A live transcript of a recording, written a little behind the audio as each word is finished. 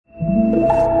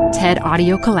TED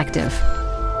Audio Collective.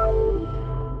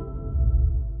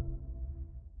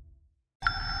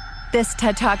 This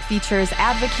TED Talk features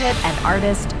advocate and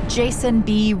artist Jason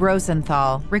B.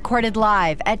 Rosenthal, recorded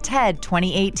live at TED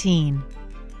 2018.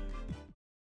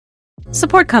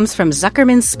 Support comes from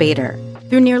Zuckerman Spader.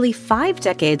 Through nearly 5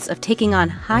 decades of taking on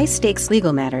high-stakes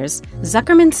legal matters,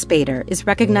 Zuckerman Spader is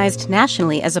recognized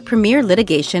nationally as a premier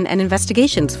litigation and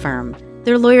investigations firm.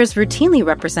 Their lawyers routinely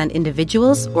represent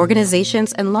individuals,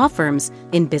 organizations, and law firms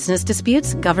in business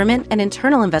disputes, government and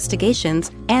internal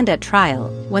investigations, and at trial,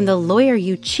 when the lawyer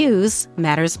you choose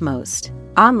matters most.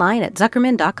 Online at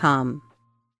Zuckerman.com.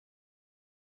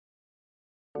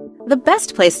 The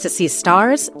best place to see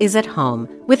stars is at home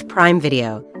with Prime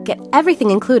Video. Get everything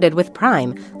included with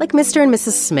Prime, like Mr. and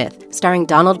Mrs. Smith, starring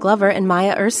Donald Glover and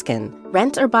Maya Erskine.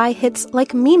 Rent or buy hits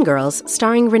like Mean Girls,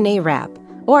 starring Renee Rapp.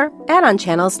 Or add-on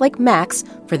channels like Max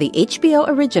for the HBO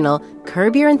original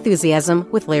Curb Your Enthusiasm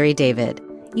with Larry David.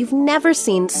 You've never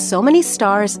seen so many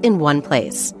stars in one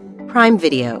place. Prime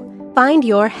Video. Find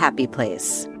your happy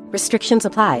place. Restrictions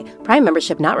apply. Prime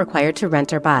membership not required to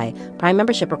rent or buy. Prime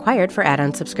membership required for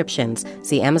add-on subscriptions.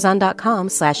 See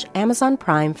Amazon.com/Amazon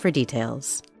Prime for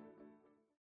details.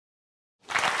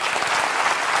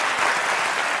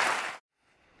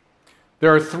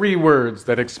 There are 3 words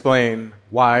that explain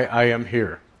why I am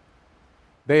here.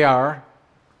 They are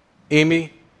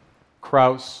Amy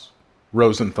Krouse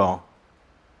Rosenthal.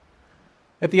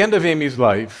 At the end of Amy's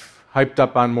life, hyped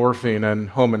up on morphine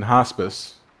and home and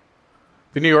hospice,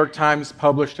 the New York Times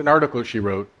published an article she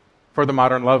wrote for the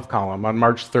Modern Love column on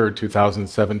March 3,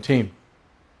 2017.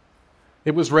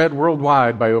 It was read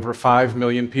worldwide by over 5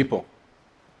 million people.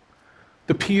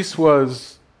 The piece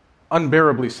was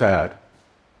unbearably sad,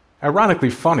 ironically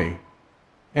funny,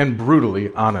 and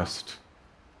brutally honest.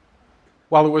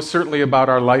 While it was certainly about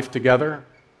our life together,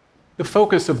 the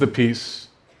focus of the piece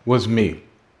was me.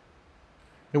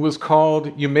 It was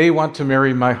called You May Want to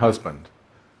Marry My Husband,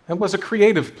 and was a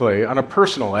creative play on a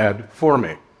personal ad for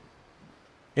me.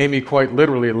 Amy quite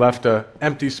literally left an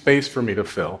empty space for me to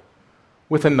fill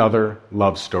with another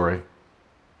love story.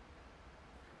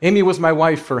 Amy was my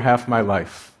wife for half my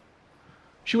life.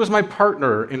 She was my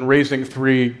partner in raising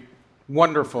 3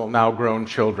 wonderful, now grown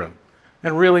children.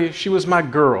 And really, she was my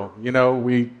girl. You know,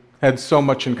 we had so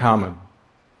much in common.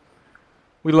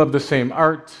 We loved the same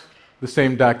art, the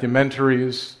same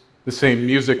documentaries, the same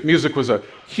music. Music was a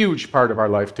huge part of our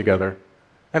life together.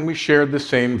 And we shared the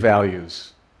same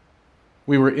values.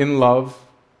 We were in love,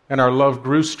 and our love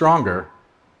grew stronger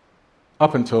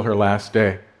up until her last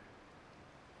day.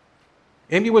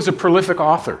 Amy was a prolific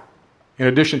author. In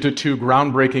addition to 2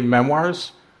 groundbreaking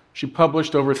memoirs, she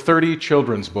published over 30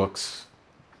 children's books.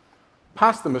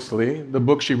 Posthumously, the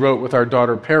book she wrote with our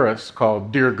daughter Paris,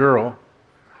 called Dear Girl,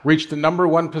 reached the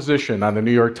 #1 position on the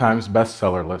New York Times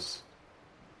bestseller list.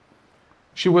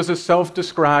 She was a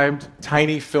self-described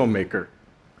tiny filmmaker.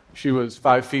 She was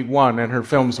 5'1", and her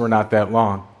films were not that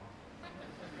long.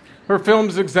 Her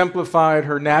films exemplified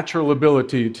her natural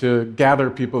ability to gather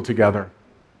people together.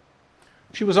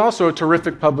 She was also a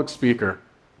terrific public speaker,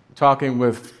 talking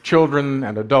with children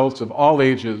and adults of all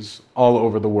ages all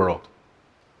over the world.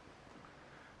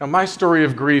 Now, my story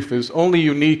of grief is only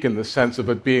unique in the sense of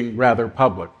it being rather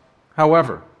public.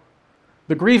 However,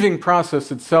 the grieving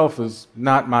process itself is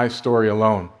not my story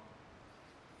alone.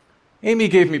 Amy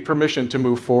gave me permission to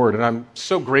move forward, and I'm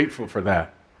so grateful for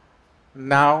that.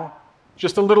 Now,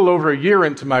 just a little over a year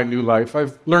into my new life,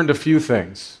 I've learned a few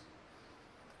things.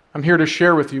 I'm here to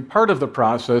share with you part of the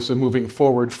process of moving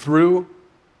forward through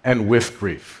and with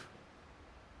grief.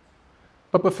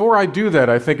 But before I do that,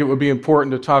 I think it would be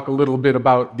important to talk a little bit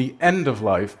about the end of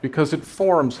life, because it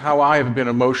forms how I have been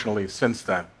emotionally since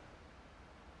then.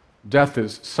 Death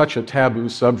is such a taboo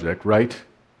subject, right?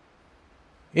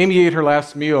 Amy ate her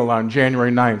last meal on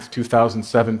January 9th,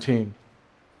 2017.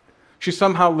 She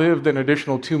somehow lived an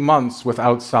additional 2 months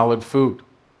without solid food.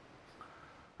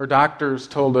 Her doctors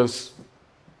told us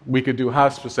we could do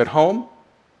hospice at home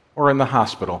or in the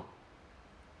hospital.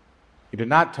 He did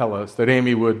not tell us that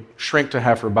Amy would shrink to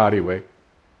half her body weight,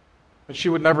 that she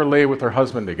would never lay with her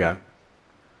husband again,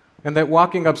 and that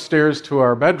walking upstairs to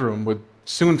our bedroom would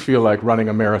soon feel like running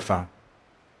a marathon.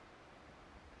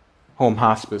 Home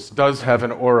hospice does have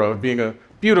an aura of being a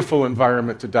beautiful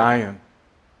environment to die in.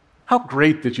 How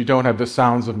great that you don't have the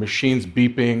sounds of machines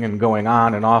beeping and going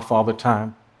on and off all the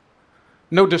time.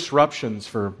 No disruptions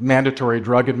for mandatory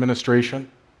drug administration.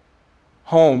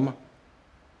 Home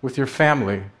with your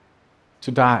family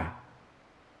to die.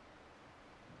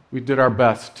 We did our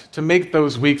best to make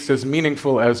those weeks as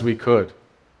meaningful as we could.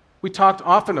 We talked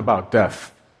often about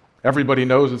death. Everybody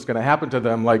knows it's going to happen to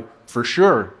them, like, for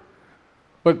sure.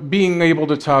 but being able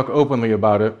to talk openly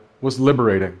about it was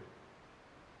liberating.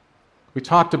 We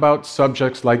talked about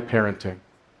subjects like parenting.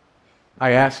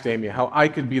 I asked Amy how I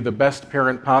could be the best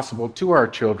parent possible to our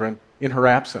children in her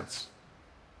absence.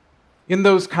 In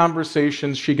those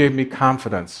conversations, she gave me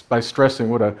confidence by stressing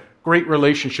what a great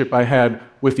relationship I had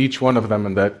with each one of them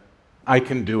and that I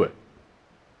can do it.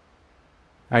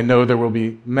 I know there will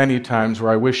be many times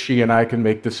where I wish she and I can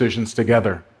make decisions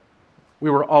together. We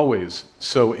were always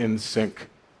so in sync.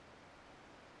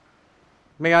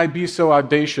 May I be so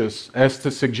audacious as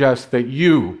to suggest that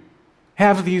you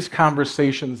have these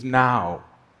conversations now,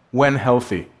 when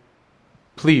healthy.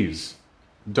 Please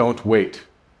don't wait.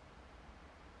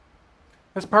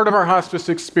 As part of our hospice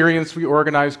experience, we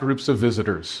organized groups of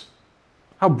visitors.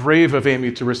 How brave of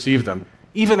Amy to receive them,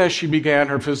 even as she began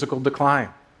her physical decline.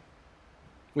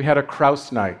 We had a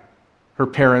Krouse night. Her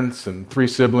parents and 3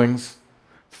 siblings,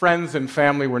 friends and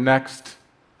family were next.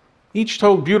 Each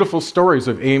told beautiful stories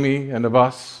of Amy and of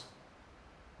us.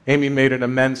 Amy made an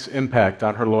immense impact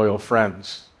on her loyal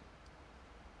friends.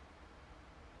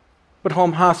 But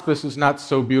home hospice is not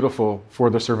so beautiful for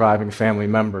the surviving family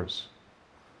members.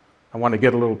 I want to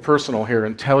get a little personal here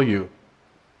and tell you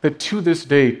that to this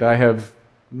date, I have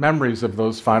memories of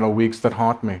those final weeks that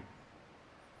haunt me.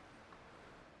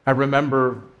 I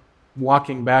remember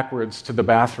walking backwards to the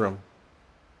bathroom,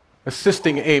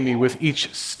 assisting Amy with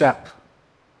each step.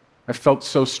 I felt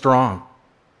so strong.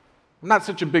 I'm not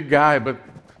such a big guy, but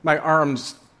my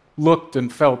arms looked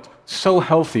and felt so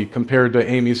healthy compared to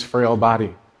Amy's frail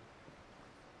body.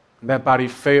 That body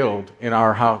failed in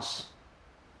our house.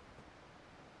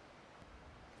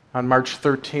 On March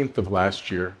 13th of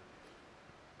last year,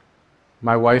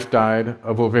 my wife died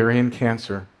of ovarian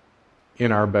cancer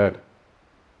in our bed.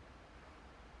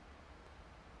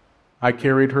 I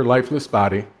carried her lifeless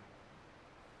body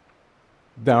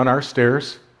down our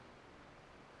stairs,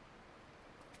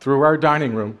 through our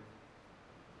dining room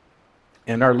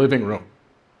and our living room,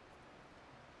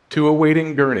 to a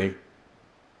waiting gurney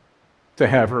to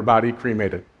have her body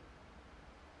cremated.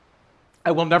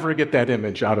 I will never get that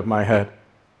image out of my head.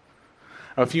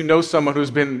 If you know someone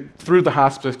who's been through the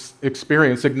hospice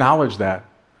experience, acknowledge that.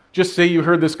 Just say you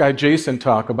heard this guy Jason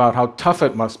talk about how tough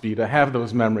it must be to have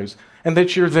those memories, and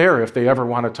that you're there if they ever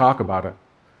want to talk about it.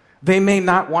 They may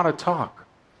not want to talk,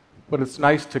 but it's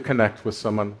nice to connect with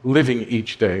someone living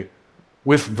each day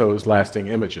with those lasting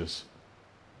images.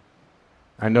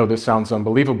 I know this sounds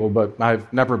unbelievable, but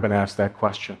I've never been asked that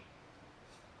question.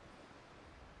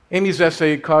 Amy's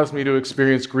essay caused me to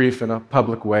experience grief in a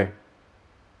public way.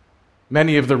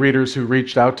 Many of the readers who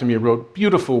reached out to me wrote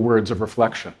beautiful words of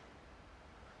reflection.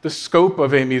 The scope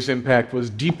of Amy's impact was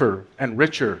deeper and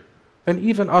richer than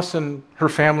even us and her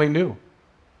family knew.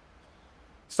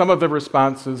 Some of the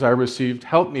responses I received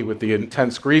helped me with the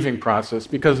intense grieving process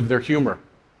because of their humor.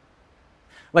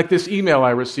 Like this email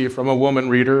I received from a woman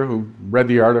reader who read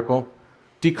the article,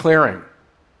 declaring,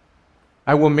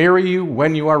 "I will marry you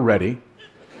when you are ready,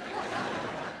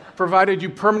 provided you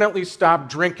permanently stop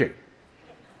drinking.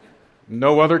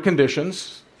 No other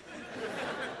conditions.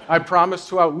 I promise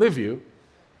to outlive you.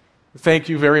 Thank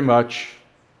you very much."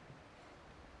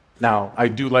 Now, I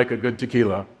do like a good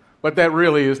tequila, but that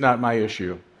really is not my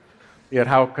issue. Yet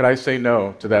how could I say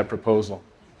no to that proposal?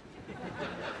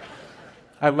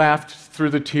 I laughed through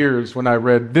the tears when I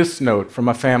read this note from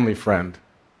a family friend.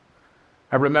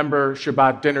 "I remember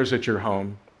Shabbat dinners at your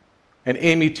home, and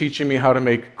Amy teaching me how to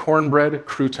make cornbread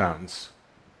croutons.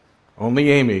 Only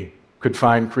Amy could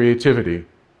find creativity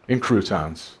in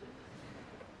croutons."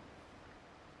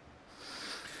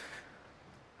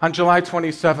 On July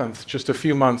 27th, just a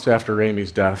few months after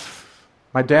Amy's death,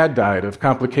 my dad died of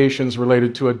complications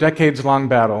related to a decades-long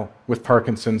battle with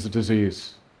Parkinson's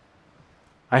disease.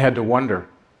 I had to wonder,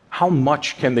 how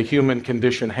much can the human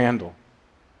condition handle?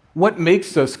 What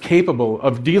makes us capable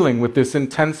of dealing with this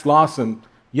intense loss and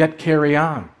yet carry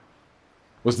on?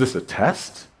 Was this a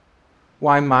test?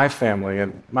 Why my family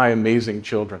and my amazing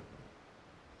children?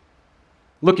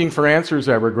 Looking for answers,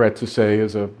 I regret to say,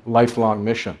 is a lifelong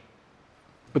mission.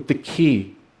 But the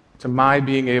key to my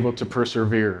being able to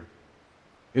persevere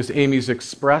is Amy's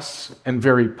express and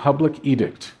very public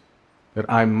edict that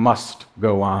I must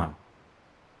go on.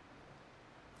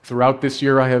 Throughout this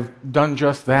year, I have done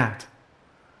just that.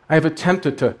 I have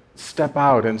attempted to step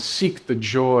out and seek the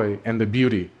joy and the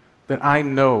beauty that I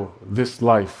know this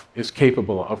life is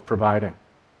capable of providing.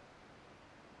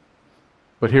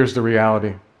 But here's the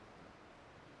reality.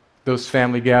 Those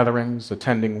family gatherings,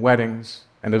 attending weddings,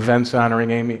 and events honoring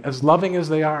Amy, as loving as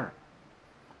they are,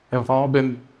 have all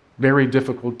been very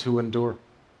difficult to endure.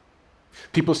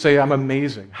 People say, I'm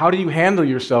amazing. How do you handle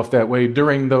yourself that way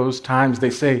during those times? They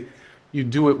say, you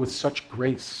do it with such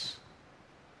grace.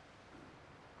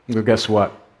 Well, guess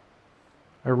what?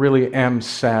 I really am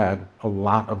sad a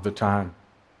lot of the time.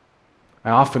 I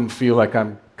often feel like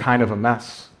I'm kind of a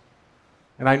mess.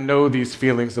 And I know these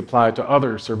feelings apply to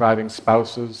other surviving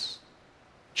spouses,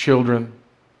 children,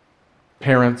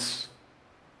 parents,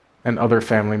 and other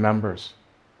family members.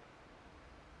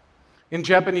 In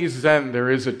Japanese Zen, there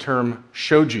is a term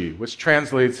shoji, which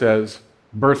translates as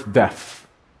birth-death.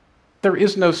 There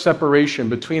is no separation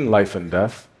between life and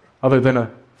death, other than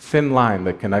a thin line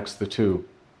that connects the two.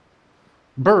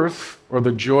 Birth, or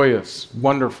the joyous,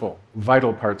 wonderful,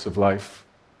 vital parts of life,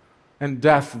 and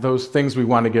death, those things we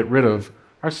want to get rid of,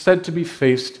 are said to be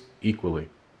faced equally.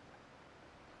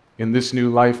 In this new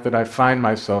life that I find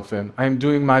myself in, I am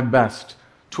doing my best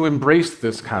to embrace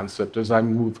this concept as I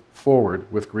move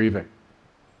forward with grieving.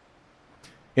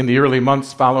 In the early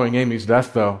months following Amy's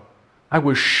death, though, I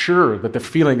was sure that the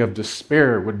feeling of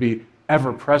despair would be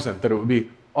ever present, that it would be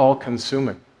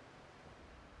all-consuming.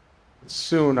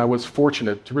 Soon I was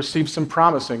fortunate to receive some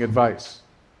promising advice.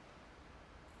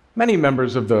 Many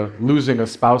members of the Losing a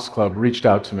Spouse Club reached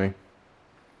out to me.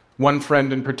 One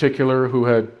friend in particular, who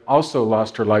had also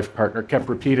lost her life partner, kept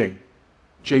repeating,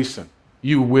 "Jason,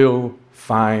 you will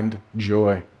find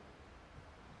joy."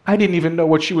 I didn't even know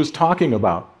what she was talking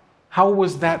about. How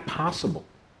was that possible?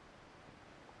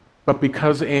 But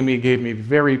because Amy gave me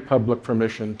very public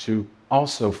permission to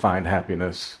also find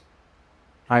happiness,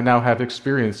 I now have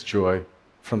experienced joy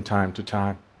from time to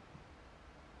time.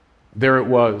 There it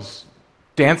was,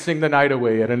 dancing the night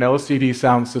away at an LCD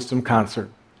sound system concert,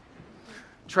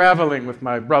 traveling with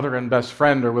my brother and best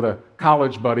friend or with a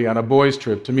college buddy on a boys'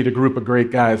 trip to meet a group of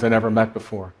great guys I never met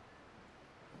before.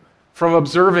 From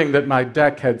observing that my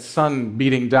deck had sun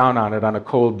beating down on it on a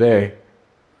cold day,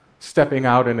 stepping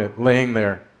out in it, laying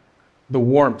there, the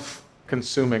warmth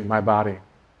consuming my body.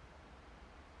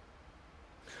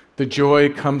 The joy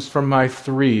comes from my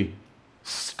 3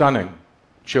 stunning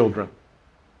children.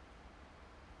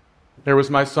 There was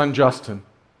my son Justin,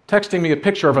 texting me a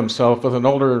picture of himself with an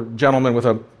older gentleman with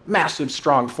a massive,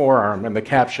 strong forearm and the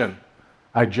caption,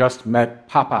 "I just met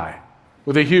Popeye,"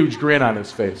 with a huge grin on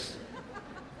his face.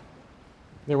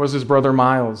 There was his brother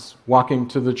Miles, walking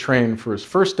to the train for his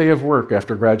first day of work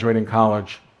after graduating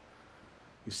college.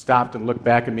 He stopped and looked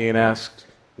back at me and asked,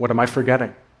 "What am I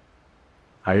forgetting?"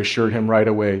 I assured him right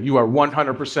away, "You are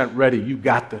 100% ready. You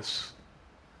got this."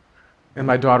 And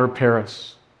my daughter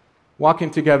Paris, walking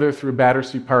together through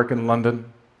Battersea Park in London,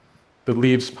 the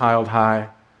leaves piled high,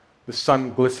 the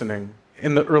sun glistening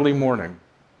in the early morning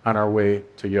on our way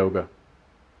to yoga.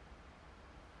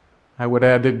 I would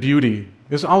add that beauty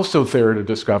is also there to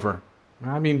discover.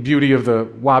 I mean beauty of the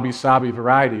wabi-sabi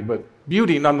variety, but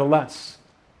beauty nonetheless.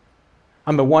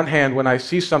 On the one hand, when I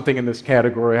see something in this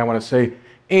category, I want to say,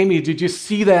 "Amy, did you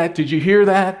see that? Did you hear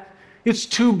that? It's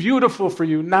too beautiful for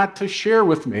you not to share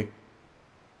with me."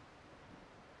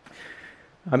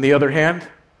 On the other hand,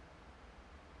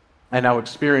 I now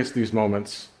experience these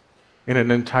moments in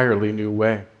an entirely new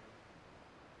way.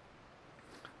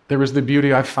 There is the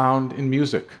beauty I found in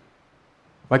music,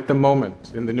 like the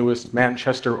moment in the newest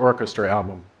Manchester Orchestra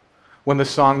album, when the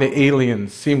song The Alien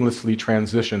seamlessly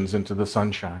transitions into the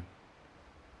sunshine.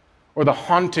 Or the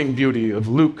haunting beauty of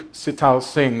Luke Sital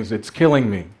Singh's It's Killing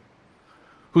Me,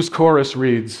 whose chorus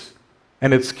reads,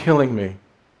 "And it's killing me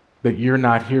that you're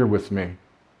not here with me.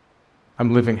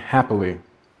 I'm living happily,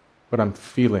 but I'm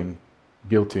feeling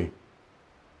guilty."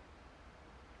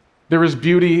 There is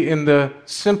beauty in the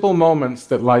simple moments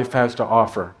that life has to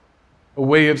offer, a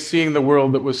way of seeing the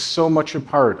world that was so much a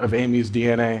part of Amy's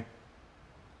DNA.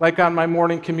 Like on my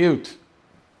morning commute,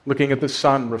 looking at the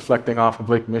sun reflecting off of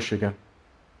Lake Michigan,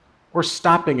 or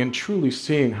stopping and truly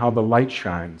seeing how the light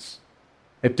shines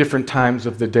at different times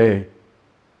of the day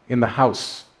in the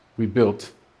house we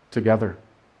built together.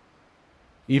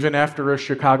 Even after a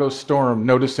Chicago storm,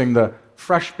 noticing the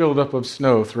fresh buildup of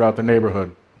snow throughout the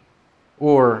neighborhood,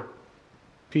 or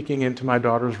peeking into my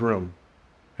daughter's room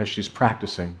as she's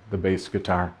practicing the bass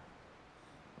guitar.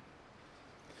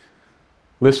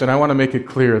 Listen, I want to make it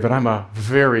clear that I'm a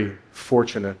very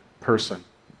fortunate person.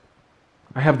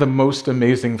 I have the most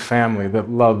amazing family that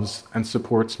loves and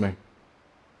supports me.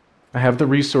 I have the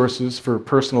resources for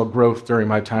personal growth during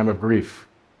my time of grief.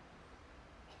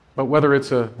 But whether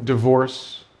it's a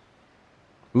divorce,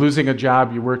 losing a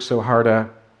job you worked so hard at,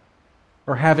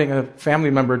 or having a family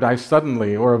member die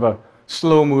suddenly or of a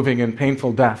slow-moving and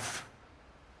painful death,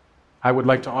 I would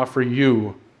like to offer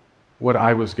you what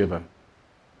I was given: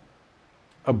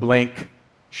 a blank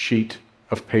sheet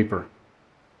of paper.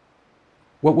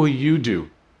 What will you do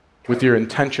with your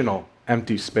intentional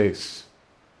empty space,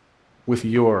 with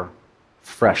your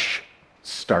fresh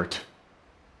start?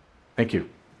 Thank you.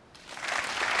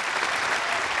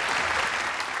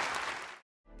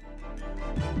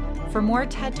 For more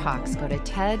TED Talks, go to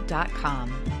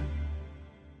TED.com.